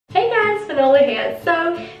Fynnola here.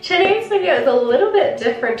 So today's video is a little bit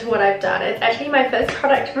different to what I've done. It's actually my first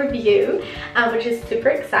product review, which is super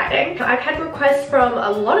exciting. I've had requests from a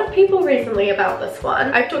lot of people recently about this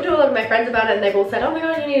one. I've talked to a lot of my friends about it and they've all said, oh my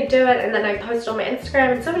god, you need to do it. And then I posted on my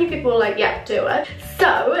Instagram and so many people were like, yeah, do it.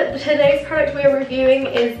 So today's product we are reviewing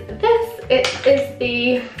is this. It is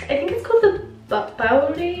the, I think it's called the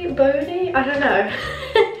Bawdy? I don't know.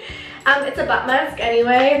 It's a butt mask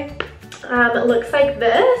anyway. It looks like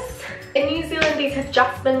this. In New Zealand, these have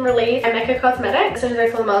just been released by Mecca Cosmetics. As soon as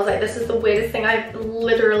I saw them, I was like, this is the weirdest thing I've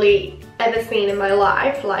literally ever seen in my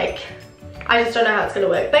life. Like, I just don't know how it's gonna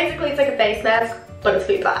work. Basically, it's like a face mask, but it's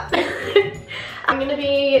for your butt. I'm gonna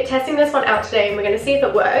be testing this one out today and we're gonna see if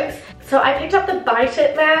it works. So I picked up the Bite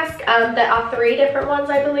It mask. There are 3 different ones,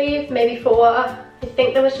 I believe, maybe 4. I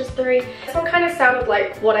think there was just 3. This one kind of sounded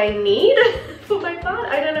like what I need for my butt,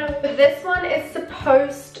 I don't know. But this one is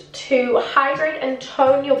supposed to hydrate and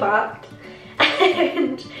tone your butt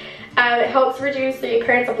and it helps reduce the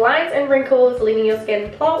appearance of lines and wrinkles, leaving your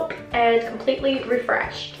skin plump and completely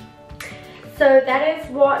refreshed. So that is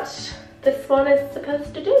what this one is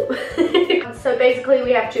supposed to do. So basically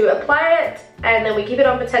we have to apply it and then we keep it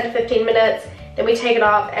on for 10 to 15 minutes, then we take it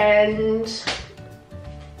off and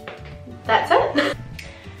that's it.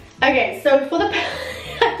 Okay, so for the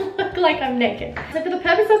I look like I'm naked. So for the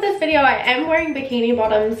purpose of this video, I am wearing bikini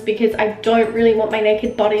bottoms because I don't really want my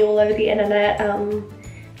naked body all over the internet.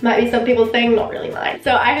 Might be some people's thing, not really mine.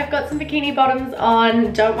 So I have got some bikini bottoms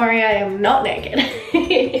on. Don't worry, I am not naked.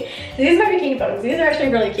 These are my bikini bottoms. These are actually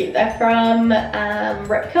really cute. They're from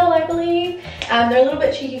Rip Curl, I believe. They're a little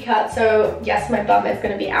bit cheeky cut, so yes, my bum is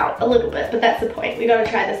gonna be out a little bit, but that's the point. We gotta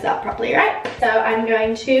try this out properly, right? So I'm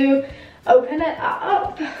going to open it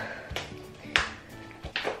up.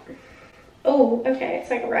 Oh, okay, it's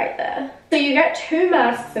like right there. So you get 2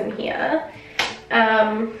 masks in here.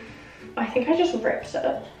 I think I just ripped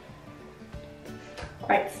it.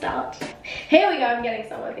 Great start. Here we go, I'm getting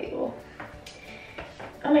somewhere, people.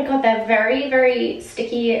 Oh my god, they're very, very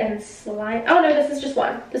sticky and slime. Oh no, this is just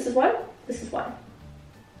one. This is one, this is one.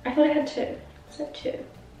 I thought I had 2. Is that 2?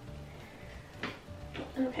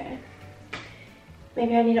 Okay.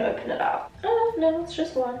 Maybe I need to open it up. Oh, no, it's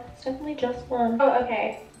just one. It's definitely just one. Oh,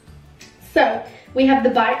 okay. So, we have the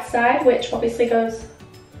bite side, which obviously goes,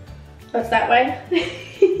 that's that way.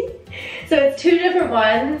 So it's 2 different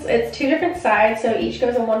ones. It's 2 different sides, so each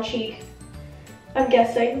goes on one cheek, I'm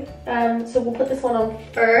guessing. So we'll put this one on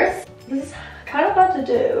first. This is kind of hard to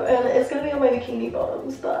do, and it's gonna be on my bikini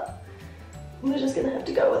bottoms, but we're just gonna have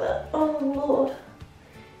to go with it. Oh, Lord.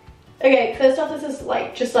 Okay, first off, this is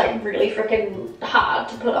like just like really freaking hard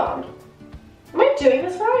to put on. Am I doing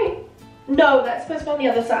this right? No, that's supposed to be on the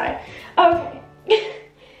other side. Okay.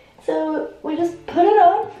 So we just put it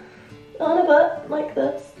on a butt like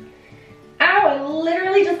this. Ow, I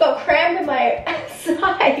literally just got crammed in my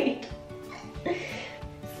side.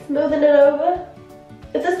 Smoothing it over.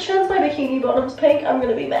 If this turns my bikini bottoms pink, I'm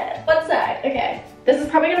gonna be mad. One side, okay. This is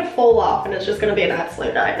probably gonna fall off and it's just gonna be an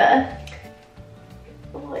absolute nightmare.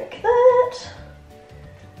 Like that.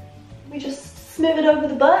 We just smooth it over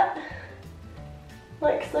the butt,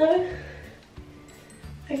 like so.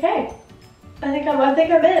 Okay, I think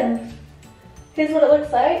I'm in. Here's what it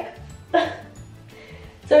looks like.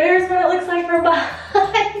 So here's what it looks like from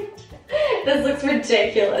behind. This looks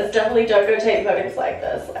ridiculous. Definitely don't go take photos like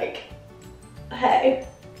this. Like, hey,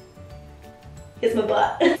 here's my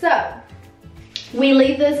butt. So we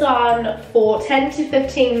leave this on for 10 to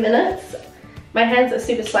 15 minutes. My hands are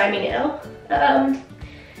super slimy now.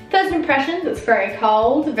 First impressions, it's very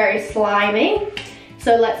cold, very slimy.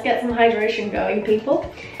 So let's get some hydration going, people.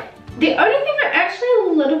 The only thing I'm actually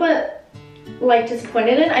a little bit like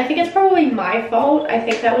disappointed in, I think it's probably my fault. I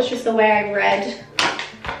think that was just the way I read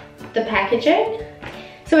the packaging.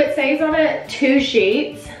 So it says on it 2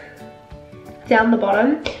 sheets down the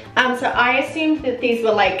bottom. So I assumed that these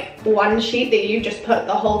were like 1 sheet that you just put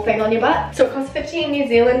the whole thing on your butt. So it cost 15 New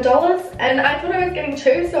Zealand dollars and I thought I was getting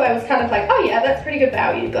 2, so I was kind of like, oh yeah, that's pretty good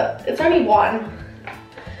value, but it's only 1.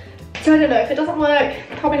 So I don't know, if it doesn't work,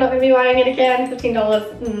 probably not gonna be buying it again,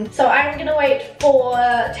 $15. So I'm gonna wait for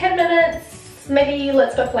 10 minutes, maybe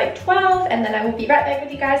let's go for like 12, and then I will be right back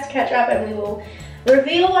with you guys to catch up and we will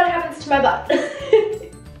reveal what happens to my butt.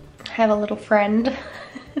 I have a little friend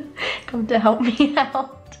come to help me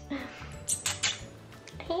out.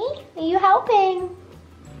 Hey, are you helping?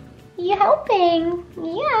 Are you helping?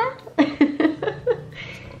 Yeah.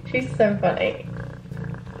 She's so funny.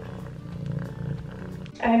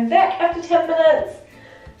 I'm back after 10 minutes.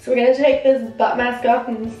 So we're gonna take this butt mask off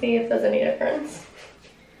and see if there's any difference.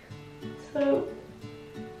 So,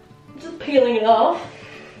 just peeling it off.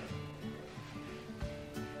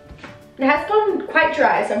 It has gone quite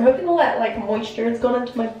dry, so I'm hoping all that like moisture has gone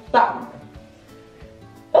into my thumb.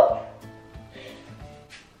 Oh!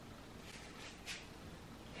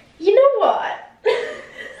 You know what?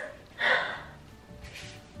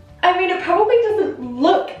 I mean, it probably doesn't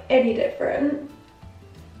look any different,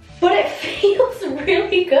 but it feels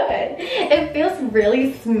really good. It feels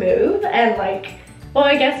really smooth and like, well,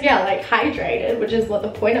 I guess, yeah, like hydrated, which is what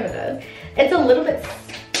the point of it is. It's a little bit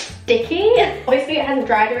sticky. Obviously it hasn't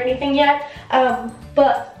dried or anything yet,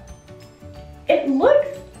 but it looks,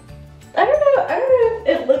 I don't know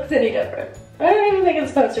if it looks any different. I don't even think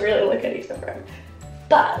it's supposed to really look any different,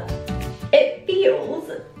 but it feels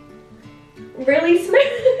really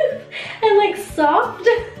smooth and like soft.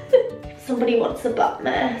 Somebody wants a butt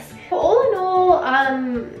mask. All in all,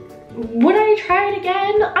 would I try it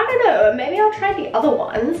again? I don't know, maybe I'll try the other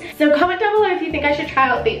ones. So comment down below if you think I should try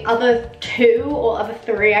out the other 2 or other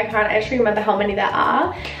 3. I can't actually remember how many there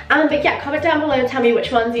are. But yeah, comment down below and tell me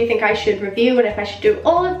which ones you think I should review and if I should do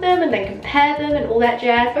all of them and then compare them and all that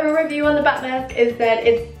jazz. A review on the butt mask is that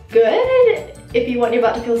it's good. If you want your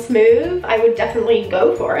butt to feel smooth, I would definitely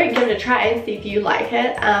go for it. Give it a try and see if you like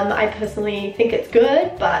it. I personally think it's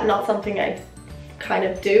good, but not something I kind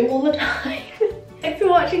of do all the time. Thanks for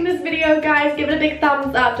watching this video, guys. Give it a big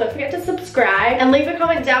thumbs up. Don't forget to subscribe and leave a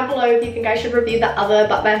comment down below if you think I should review the other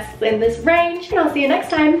butt masks in this range. And I'll see you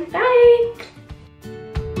next time. Bye!